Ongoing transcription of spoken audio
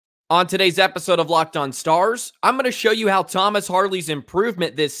On today's episode of Locked On Stars, I'm going to show you how Thomas Harley's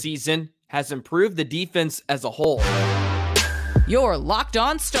improvement this season has improved the defense as a whole. You're Locked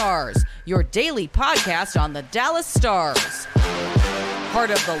On Stars, your daily podcast on the Dallas Stars.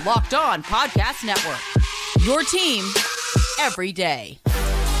 Part of the Locked On Podcast Network. Your team every day.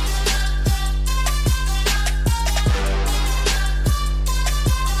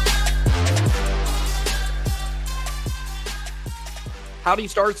 Howdy,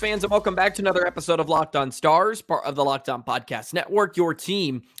 Stars fans, and welcome back to another episode of Locked On Stars, part of the Locked On Podcast Network, your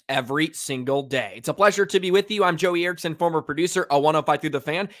team every single day. It's a pleasure to be with you. I'm Joey Erickson, former producer, a 105 Through the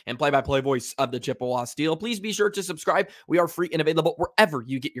Fan, and play-by-play voice of the Chippewa Steel. Please be sure to subscribe. We are free and available wherever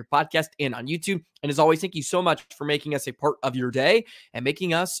you get your podcast and on YouTube. And as always, thank you so much for making us a part of your day and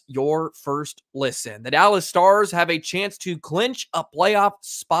making us your first listen. The Dallas Stars have a chance to clinch a playoff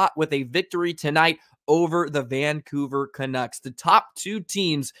spot with a victory tonight over the Vancouver Canucks. The top two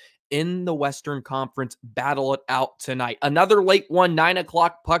teams in the Western Conference battle it out tonight. Another late one, 9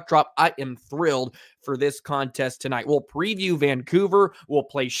 o'clock puck drop. I am thrilled for this contest tonight. We'll preview Vancouver. We'll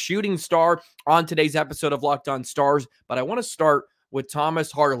play Shooting Star on today's episode of Locked On Stars. But I want to start with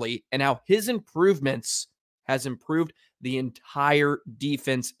Thomas Harley and how his improvements has improved the entire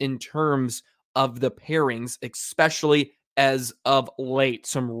defense in terms of the pairings, especially as of late.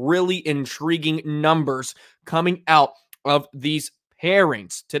 Some really intriguing numbers coming out of these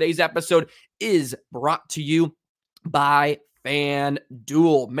pairings. Today's episode is brought to you by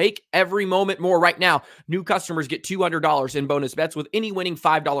FanDuel. Make every moment more right now. New customers get $200 in bonus bets with any winning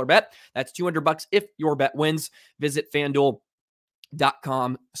 $5 bet. That's $200 if your bet wins. Visit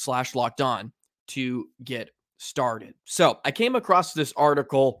FanDuel.com/lockedon to get started. So I came across this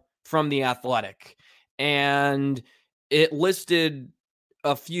article from The Athletic, and it listed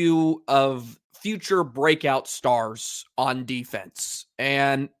a few of future breakout stars on defense.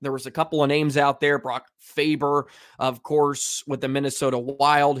 And there was a couple of names out there. Brock Faber, of course, with the Minnesota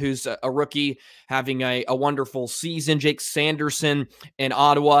Wild, who's a rookie having a wonderful season. Jake Sanderson in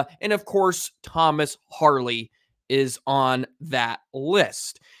Ottawa. And, of course, Thomas Harley is on that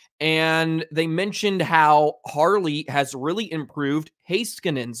list. And they mentioned how Harley has really improved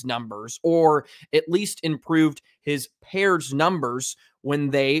Heiskanen's numbers, or at least improved his pairs numbers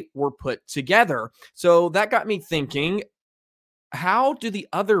when they were put together. So that got me thinking, how do the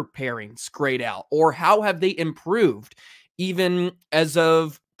other pairings grade out, or how have they improved even as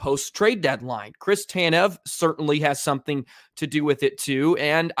of post-trade deadline? Chris Tanev certainly has something to do with it too,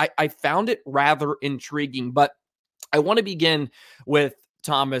 and I found it rather intriguing. But I want to begin with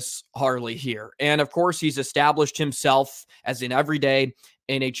Thomas Harley here. And of course, he's established himself as an everyday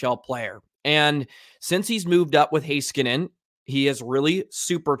NHL player. And since he's moved up with Heiskanen, he has really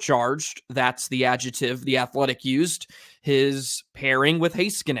supercharged, that's the adjective The Athletic used, his pairing with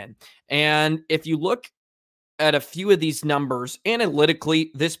Heiskanen. And if you look at a few of these numbers, analytically,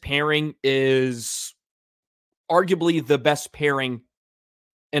 this pairing is arguably the best pairing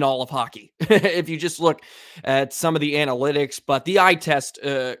in all of hockey, if you just look at some of the analytics. But the eye test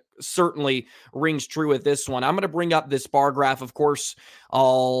certainly rings true with this one. I'm going to bring up this bar graph. Of course,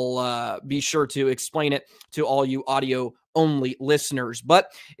 I'll be sure to explain it to all you audio-only listeners.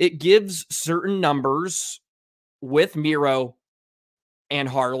 But it gives certain numbers with Miro and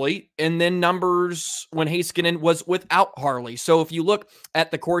Harley, and then numbers when Heiskanen was without Harley. So if you look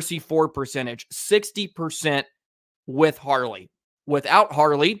at the Corsi for percentage, 60% with Harley. Without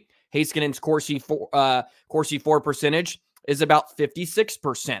Harley, Heiskanen's Corsi for percentage is about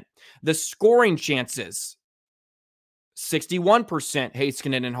 56%. The scoring chances, 61%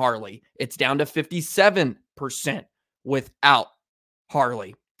 Heiskanen and Harley. It's down to 57% without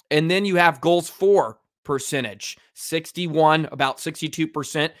Harley. And then you have goals for percentage, 61, about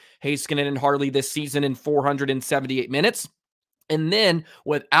 62% Heiskanen and Harley this season in 478 minutes. And then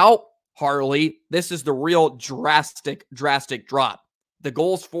without Harley, this is the real drastic drop. The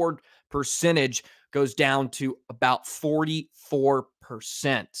goals for percentage goes down to about 44%.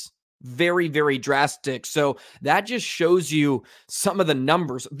 Very, very drastic. So that just shows you some of the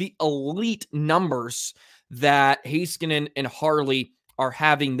numbers, the elite numbers that Heiskanen and Harley are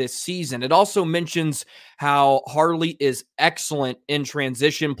having this season. It also mentions how Harley is excellent in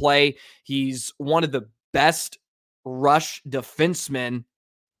transition play. He's one of the best rush defensemen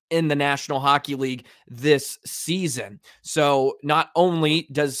in the National Hockey League this season. So not only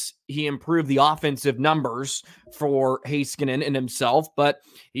does he improve the offensive numbers for Heiskanen and himself, but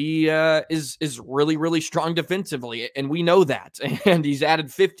he is really, really strong defensively, and we know that. And he's added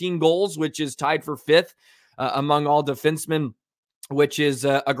 15 goals, which is tied for fifth among all defensemen, which is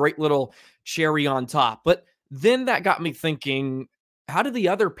a great little cherry on top. But then that got me thinking, how do the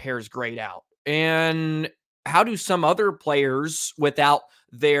other pairs grade out? And how do some other players without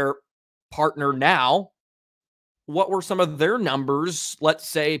their partner now, what were some of their numbers, let's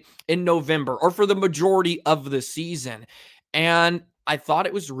say in November or for the majority of the season? And I thought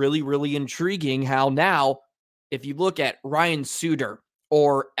it was really, really intriguing how now, if you look at Ryan Suter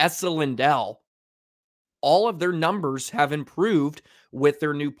or Esa Lindell, all of their numbers have improved with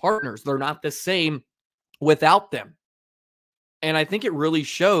their new partners. They're not the same without them. And I think it really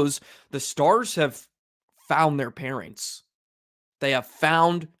shows the Stars have found their pairings. They have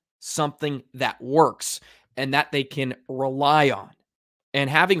found something that works and that they can rely on. And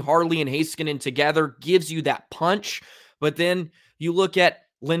having Harley and Heiskanen together gives you that punch. But then you look at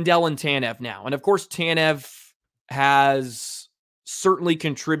Lindell and Tanev now. And of course, Tanev has certainly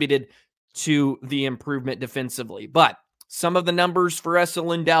contributed to the improvement defensively. But some of the numbers for Esa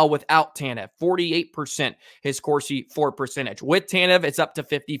Lindell without Tanev, 48% his Corsi for percentage. With Tanev, it's up to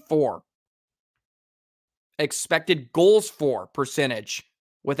 54. Expected goals for percentage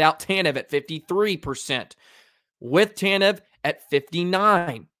without Tanev at 53%. With Tanev at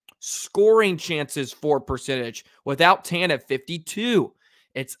 59. Scoring chances for percentage without Tanev, 52.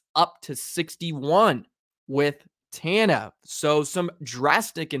 It's up to 61 with Tanev. So some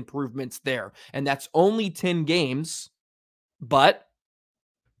drastic improvements there. And that's only 10 games, but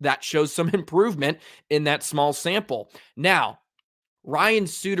that shows some improvement in that small sample. Now, Ryan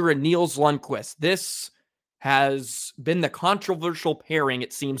Suter and Nils Lundkvist. This has been the controversial pairing,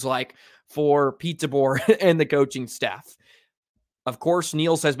 it seems like, for Pete DeBoer and the coaching staff. Of course,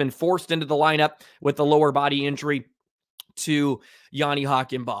 Nils has been forced into the lineup with the lower body injury to Yanni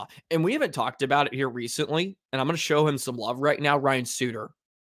Hakanpää. And we haven't talked about it here recently, and I'm going to show him some love right now, Ryan Suter.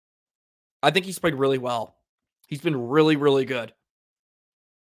 I think he's played really well. He's been really, really good.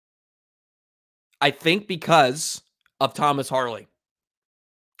 I think because of Thomas Harley.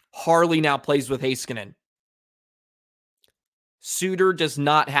 Harley now plays with Heiskanen. Suter does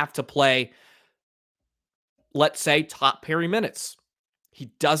not have to play, let's say, top pairing minutes.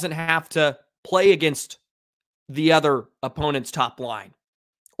 He doesn't have to play against the other opponent's top line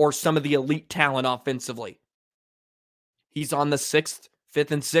or some of the elite talent offensively. He's on the 6th,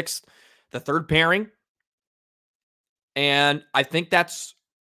 5th, and 6th, the third pairing. And I think that's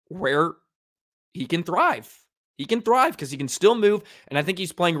where he can thrive. He can thrive because he can still move, and I think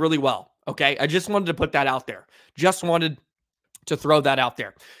he's playing really well. Okay, I just wanted to put that out there. Just wanted to throw that out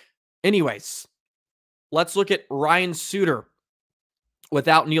there. Anyways, let's look at Ryan Suter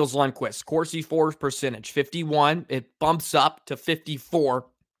without Nils Lundkvist. Corsi for percentage, 51. It bumps up to 54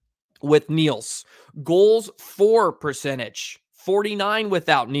 with Nils. Goals for percentage, 49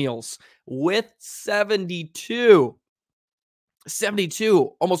 without Nils, with 72.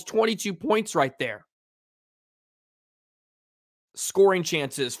 72, almost 22 points right there. Scoring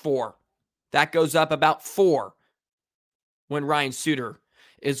chances for, that goes up about 4 when Ryan Suter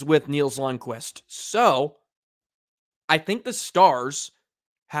is with Nils Lundkvist. So I think the Stars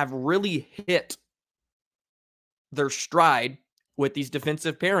have really hit their stride with these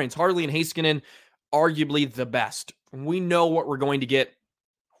defensive pairings. Harley and Heiskanen, arguably the best. We know what we're going to get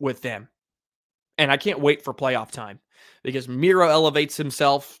with them. And I can't wait for playoff time because Miro elevates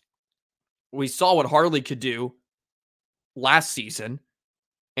himself. We saw what Harley could do last season,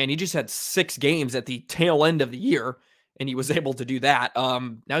 and he just had 6 games at the tail end of the year, and he was able to do that.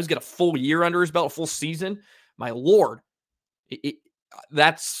 Now he's got a full year under his belt, a full season. My Lord,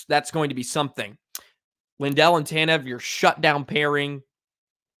 that's going to be something. Lindell and Tanev, your shutdown pairing,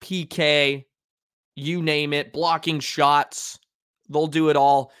 PK, you name it, blocking shots, they'll do it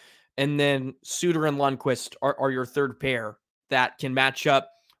all. And then Suter and Lundkvist are your third pair that can match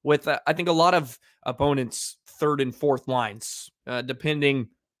up with, I think, a lot of opponents' third and fourth lines, depending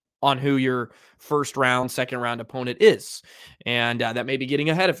on who your first round, second round opponent is. And that may be getting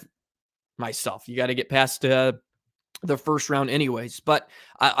ahead of myself. You got to get past the first round anyways. But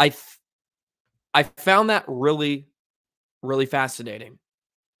I found that really, really fascinating.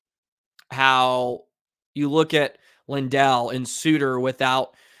 How you look at Lindell and Suter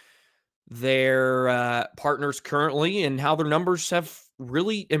without their partners currently and how their numbers have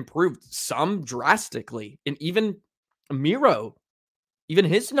really improved, some drastically. And even Miro, even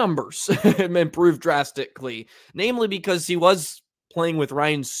his numbers have improved drastically, namely because he was playing with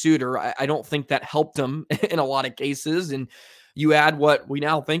Ryan Suter. I don't think that helped him in a lot of cases. And you add what we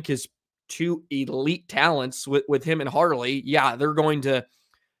now think is 2 elite talents with him and Harley. Yeah, they're going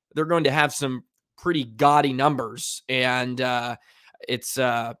to have some pretty gaudy numbers. And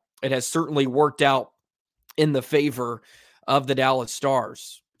it has certainly worked out in the favor of the Dallas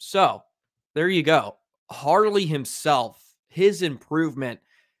Stars. So there you go. Harley himself his improvement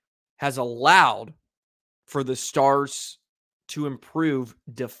has allowed for the Stars to improve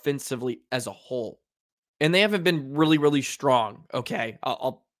defensively as a whole. And they haven't been really, really strong. Okay.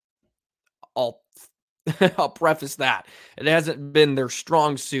 I'll I'll preface that. It hasn't been their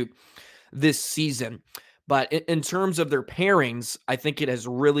strong suit this season. But in terms of their pairings, I think it has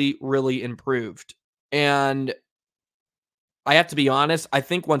really, really improved. And I have to be honest, I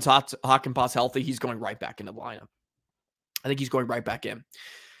think once Hakanpää's healthy, he's going right back into the lineup. I think he's going right back in.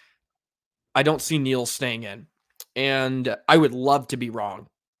 I don't see Nils staying in. And I would love to be wrong.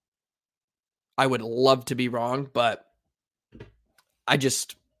 I would love to be wrong, but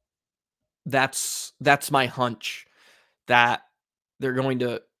that's my hunch that they're going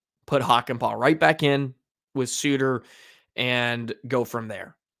to put Hakanpää right back in with Suter and go from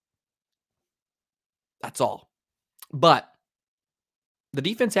there. That's all. But the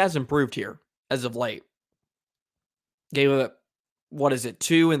defense has improved here as of late. Gave up,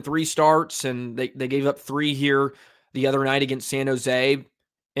 2 and 3 starts, and they gave up 3 here the other night against San Jose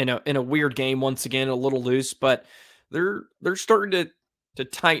in a weird game, once again, a little loose, but they're starting to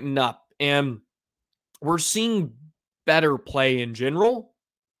tighten up, and we're seeing better play in general,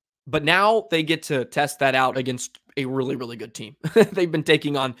 but now they get to test that out against a really, really good team. They've been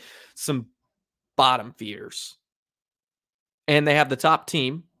taking on some bottom feeders, and they have the top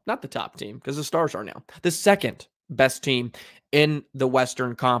team, not the top team, because the Stars are now the second best team in the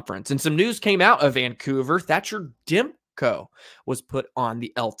Western Conference. And some news came out of Vancouver. Thatcher Demko was put on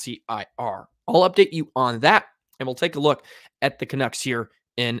the LTIR. I'll update you on that, and we'll take a look at the Canucks here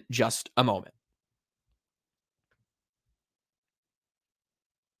in just a moment.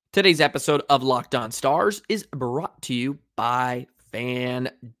 Today's episode of Locked On Stars is brought to you by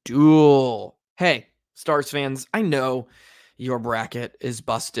FanDuel. Hey, Stars fans, I know your bracket is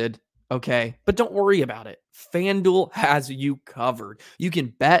busted, okay? But don't worry about it. FanDuel has you covered. You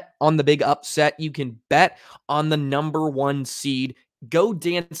can bet on the big upset. You can bet on the number 1 seed. Go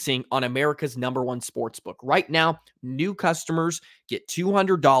dancing on America's number 1 sportsbook. Right now, new customers get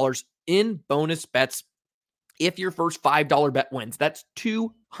 $200 in bonus bets if your first $5 bet wins. That's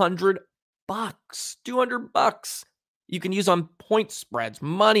 $200. $200 you can use on point spreads,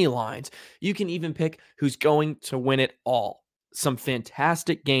 money lines. You can even pick who's going to win it all. Some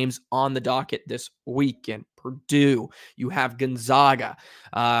fantastic games on the docket this weekend. Purdue, you have Gonzaga,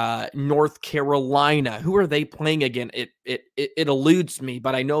 North Carolina. Who are they playing again? It eludes me,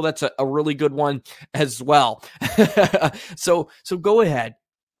 but I know that's a really good one as well. So go ahead,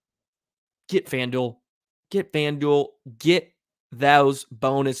 get FanDuel, get those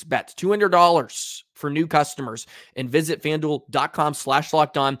bonus bets. $200 for new customers, and visit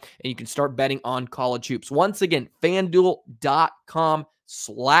FanDuel.com/lockedon, and you can start betting on college hoops. Once again,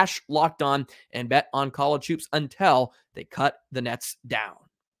 FanDuel.com/lockedon, and bet on college hoops until they cut the nets down.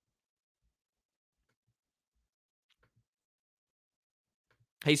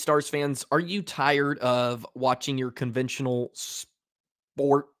 Hey, Stars fans, are you tired of watching your conventional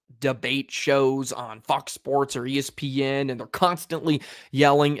sport debate shows on Fox Sports or ESPN, and they're constantly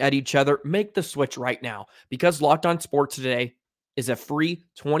yelling at each other? Make the switch right now, because Locked On Sports Today is a free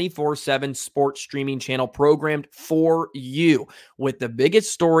 24/7 sports streaming channel programmed for you with the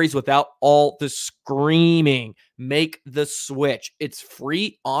biggest stories without all the screaming. Make the switch. It's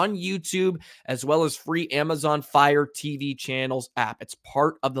free on YouTube as well as free Amazon Fire TV channels app. It's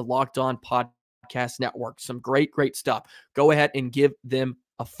part of the Locked On Podcast Network. Some great stuff. Go ahead and give them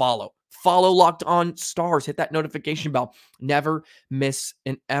a follow. Follow Locked On Stars. Hit that notification bell. Never miss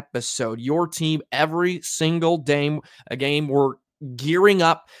an episode. Your team every single day. A game we're gearing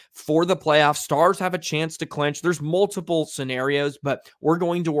up for the playoffs. Stars have a chance to clinch. There's multiple scenarios, but we're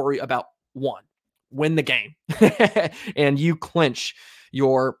going to worry about one. Win the game. And you clinch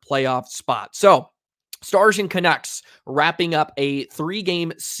your playoff spot. So Stars and Canucks wrapping up a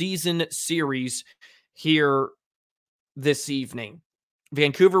 3-game season series here this evening.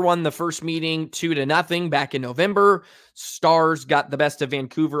 Vancouver won the first meeting 2-0 back in November. Stars got the best of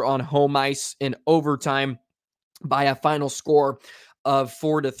Vancouver on home ice in overtime by a final score of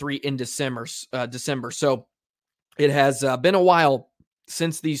 4-3 in December. So it has been a while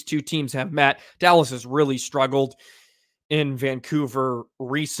since these two teams have met. Dallas has really struggled in Vancouver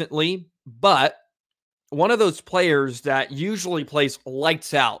recently, but one of those players that usually plays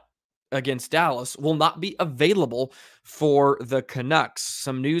lights out against Dallas will not be available for the Canucks.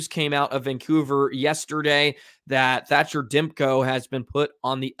 Some news came out of Vancouver yesterday that Thatcher Demko has been put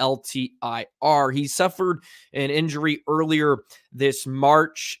on the LTIR. He suffered an injury earlier this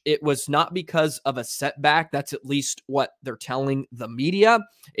March. It was not because of a setback. That's at least what they're telling the media.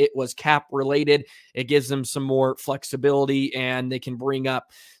 It was cap related. It gives them some more flexibility, and they can bring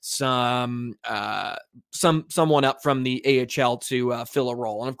up someone up from the AHL to fill a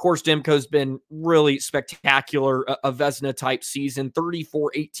role. And of course, Demko's been really spectacular, a Vezina type season,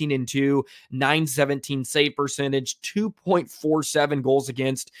 34, 18 and 2, 917 save percentage, 2.47 goals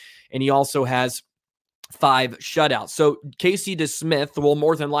against, and he also has 5 shutouts. So Casey Desmith will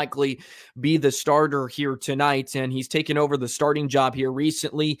more than likely be the starter here tonight, and he's taken over the starting job here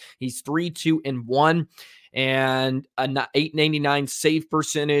recently. He's 3-2-1 and an 899 save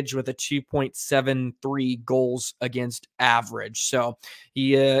percentage with a 2.73 goals against average. So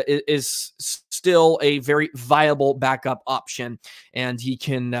he is still a very viable backup option, and he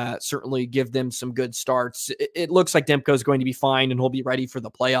can certainly give them some good starts. It looks like Demko is going to be fine, and he'll be ready for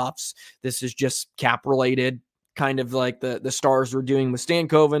the playoffs. This is just cap related, kind of like the Stars were doing with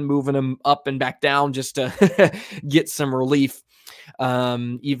Stankoven, moving him up and back down just to get some relief.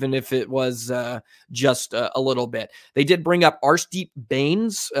 Even if it was just a little bit. They did bring up Arshdeep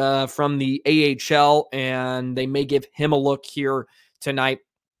Bains from the AHL, and they may give him a look here tonight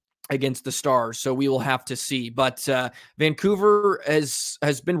against the Stars. So we will have to see. But Vancouver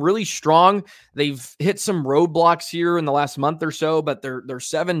has been really strong. They've hit some roadblocks here in the last month or so, but they're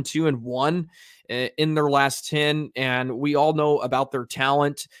 7-2-1 in their last 10. And we all know about their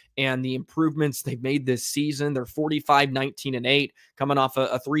talent and the improvements they've made this season. They're 45-19-8, coming off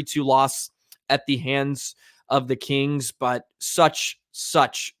a 3-2 loss at the hands of the Kings, but such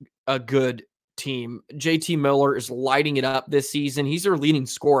a good team. JT Miller is lighting it up this season. He's their leading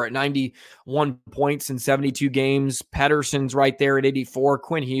scorer at 91 points in 72 games. Pettersson's right there at 84.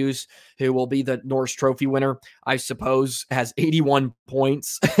 Quinn Hughes, who will be the Norris Trophy winner, I suppose, has 81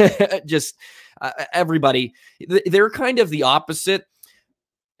 points. Just everybody. They're kind of the opposite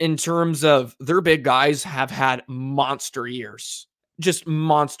in terms of their big guys have had monster years, just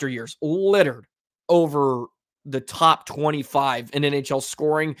monster years, littered over the top 25 in NHL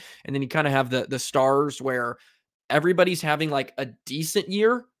scoring. And then you kind of have the Stars where everybody's having like a decent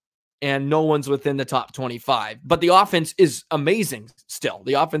year and no one's within the top 25, but the offense is amazing. Still,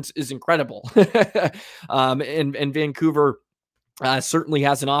 the offense is incredible. And Vancouver certainly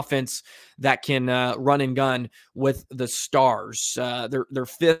has an offense that can run and gun with the Stars. They're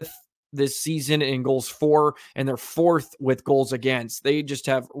fifth this season in goals for, and they're fourth with goals against. They just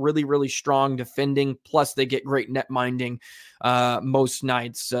have really strong defending, plus they get great net minding most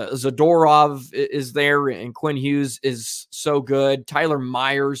nights. Zadorov is there, and Quinn Hughes is so good. Tyler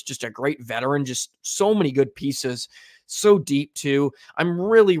Myers, just a great veteran, just so many good pieces, so deep too. I'm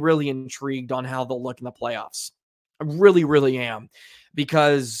really intrigued on how they'll look in the playoffs. I really am,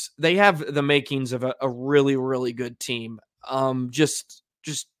 because they have the makings of a really good team. Just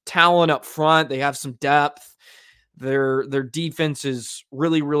talent up front. They have some depth. Their defense is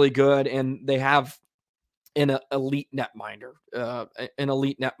really good, and they have an elite netminder.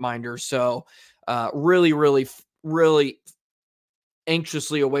 So really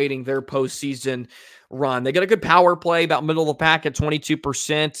anxiously awaiting their postseason run. They got a good power play, about middle of the pack at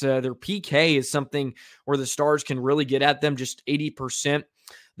 22%. Their PK is something where the Stars can really get at them, just 80%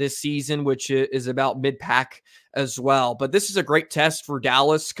 this season, which is about mid-pack as well. But this is a great test for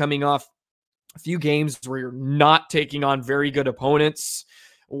Dallas, coming off a few games where you're not taking on very good opponents.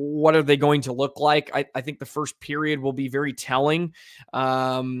 What are they going to look like? I think the first period will be very telling.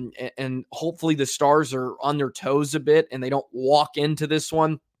 And hopefully the Stars are on their toes a bit and they don't walk into this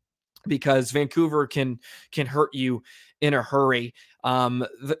one, because Vancouver can hurt you in a hurry.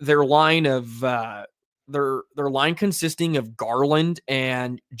 Their line of their line consisting of Garland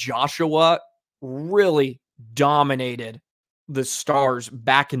and Joshua really dominated the Stars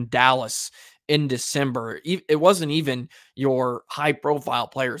back in Dallas in December. It wasn't even your high profile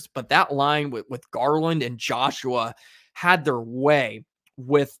players, but that line with Garland and Joshua had their way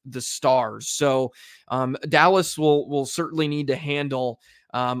with the Stars. So Dallas will certainly need to handle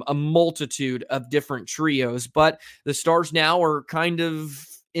a multitude of different trios, but the Stars now are kind of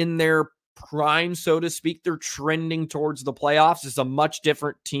in their prime, so to speak. They're trending towards the playoffs. It's a much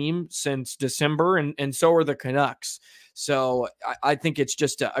different team since December, and so are the Canucks. So I think it's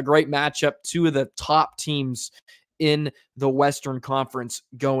just a great matchup. Two of the top teams in the Western Conference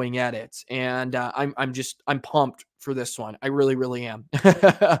going at it. And I'm pumped for this one. I really am.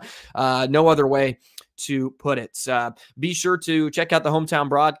 No other way to put it. Be sure to check out the hometown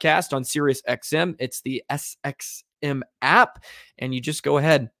broadcast on Sirius XM. It's the FM app, and you just go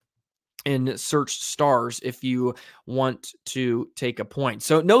ahead and search Stars if you want to take a point.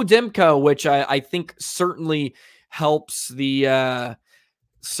 So no Demko, which I think certainly helps the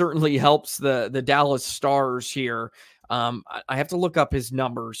Dallas Stars here. I have to look up his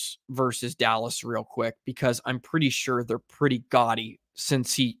numbers versus Dallas real quick because I'm pretty sure they're pretty gaudy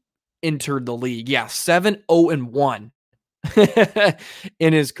since he entered the league. Yeah, 7-0-1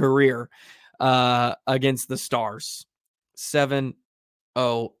 in his career against the Stars. 7-0-1.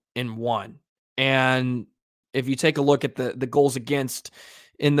 And if you take a look at the goals against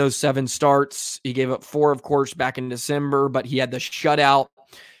in those 7 starts, he gave up 4, of course, back in December, but he had the shutout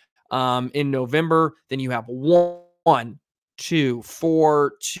in November. Then you have 1, 2,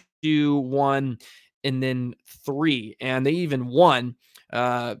 4, 2, 1, and then 3. And they even won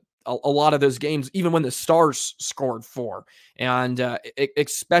a lot of those games, even when the Stars scored 4. And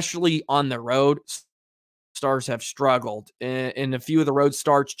especially on the road, Stars have struggled. In a few of the road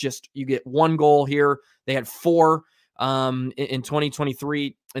starts, just you get 1 goal here. They had 4 in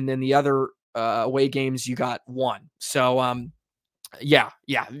 2023, and then the other away games you got 1. So yeah,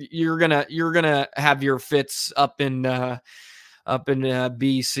 you're gonna have your fits up in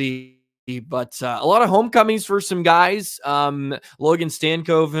BC. But a lot of homecomings for some guys. Logan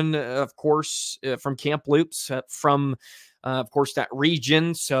Stankoven, of course, from Kamloops, from of course, that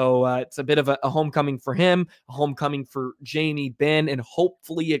region. So it's a bit of a homecoming for him, a homecoming for Jamie Benn, and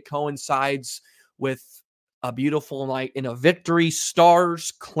hopefully it coincides with a beautiful night in a victory.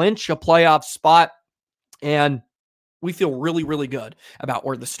 Stars clinch a playoff spot, and we feel really, really good about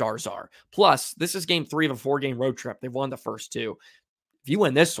where the Stars are. Plus, this is game 3 of a 4-game road trip. They've won the first 2. If you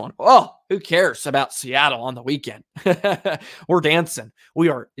win this one, who cares about Seattle on the weekend? We're dancing. We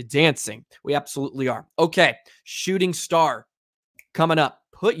are dancing. We absolutely are. Okay, Shooting Star coming up.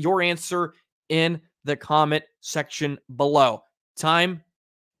 Put your answer in the comment section below. Time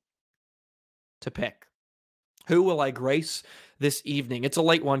to pick. Who will I grace this evening? It's a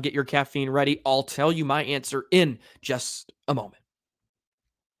late one. Get your caffeine ready. I'll tell you my answer in just a moment.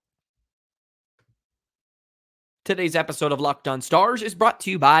 Today's episode of Locked On Stars is brought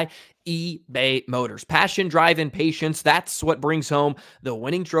to you by eBay Motors. Passion, drive, and patience, that's what brings home the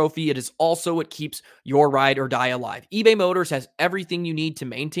winning trophy. It is also what keeps your ride or die alive. eBay Motors has everything you need to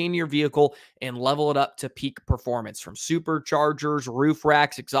maintain your vehicle and level it up to peak performance. From superchargers, roof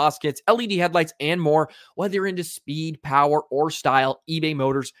racks, exhaust kits, LED headlights, and more. Whether you're into speed, power, or style, eBay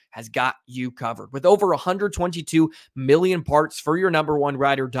Motors has got you covered. With over 122 million parts for your number one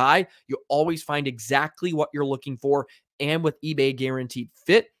ride or die, you'll always find exactly what you're looking for. And with eBay Guaranteed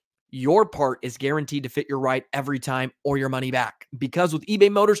Fit, your part is guaranteed to fit your ride every time or your money back. Because with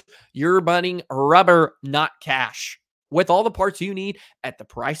eBay Motors, you're buying rubber, not cash. With all the parts you need at the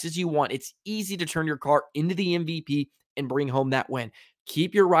prices you want, it's easy to turn your car into the MVP and bring home that win.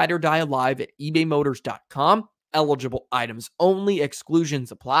 Keep your ride or die alive at ebaymotors.com. Eligible items only.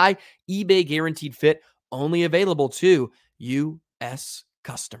 Exclusions apply. eBay Guaranteed Fit only available to U.S.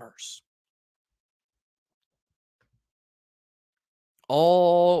 customers.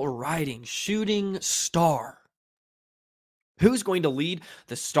 All righty, Shooting Star. Who's going to lead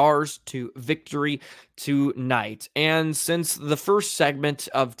the Stars to victory tonight? And since the first segment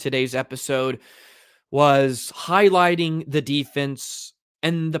of today's episode was highlighting the defense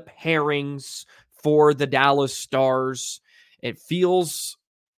and the pairings for the Dallas Stars, it feels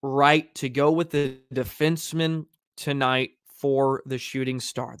right to go with the defenseman tonight for the Shooting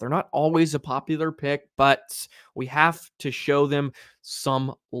Star. They're not always a popular pick, but we have to show them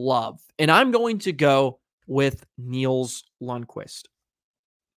some love. And I'm going to go with Nils Lundkvist.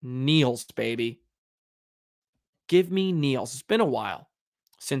 Nils, baby. Give me Nils. It's been a while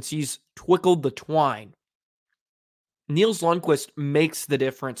since he's twickled the twine. Nils Lundkvist makes the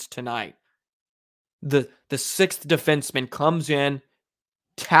difference tonight. The sixth defenseman comes in,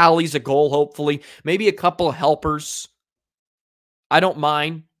 tallies a goal, hopefully, maybe a couple of helpers. I don't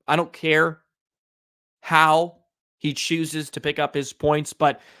mind. I don't care how he chooses to pick up his points,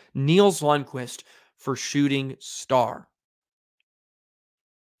 but Nils Lundkvist for Shooting Star.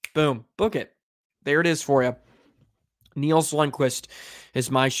 Boom. Book it. There it is for you. Nils Lundkvist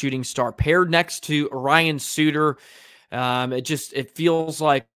is my Shooting Star. Paired next to Ryan Suter. It feels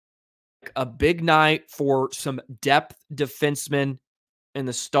like a big night for some depth defensemen, and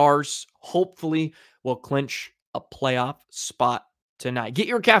the Stars hopefully will clinch a playoff spot tonight. Get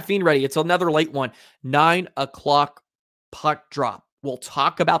your caffeine ready. It's another late one. 9 o'clock puck drop. We'll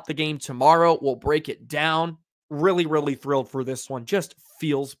talk about the game tomorrow. We'll break it down. Really, really thrilled for this one. Just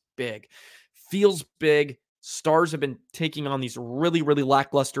feels big. Feels big Stars have been taking on these really, really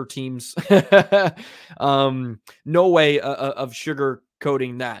lackluster teams. No way of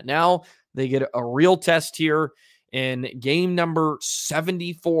sugarcoating that. Now they get a real test here in game number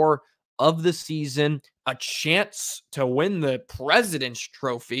 74 of the season, a chance to win the President's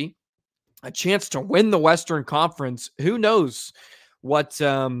Trophy, a chance to win the Western Conference. Who knows what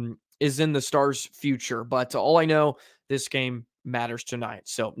is in the Stars' future? But all I know, this game matters tonight.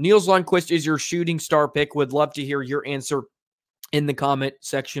 So Nils Lundkvist is your shooting star pick. Would love to hear your answer in the comment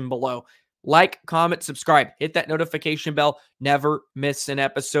section below. Like, comment, subscribe, hit that notification bell. Never miss an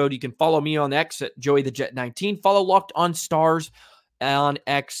episode. You can follow me on X at JoeyTheJet19. Follow Locked On Stars on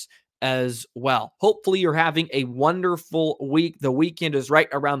X as well. Hopefully you're having a wonderful week. The weekend is right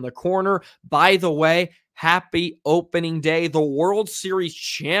around the corner. By the way, happy opening day. The World Series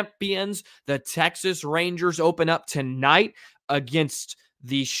champions, the Texas Rangers, open up tonight against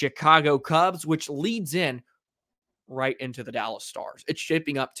the Chicago Cubs, which leads in right into the Dallas Stars. It's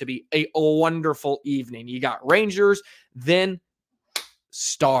shaping up to be a wonderful evening. You got Rangers, then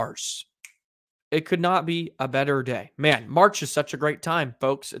Stars. It could not be a better day. Man, March is such a great time,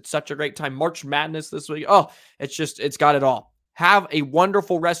 folks. It's such a great time. March Madness this week. Oh, it's got it all. Have a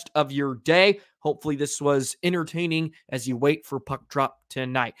wonderful rest of your day. Hopefully this was entertaining as you wait for puck drop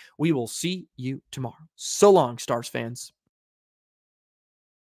tonight. We will see you tomorrow. So long, Stars fans.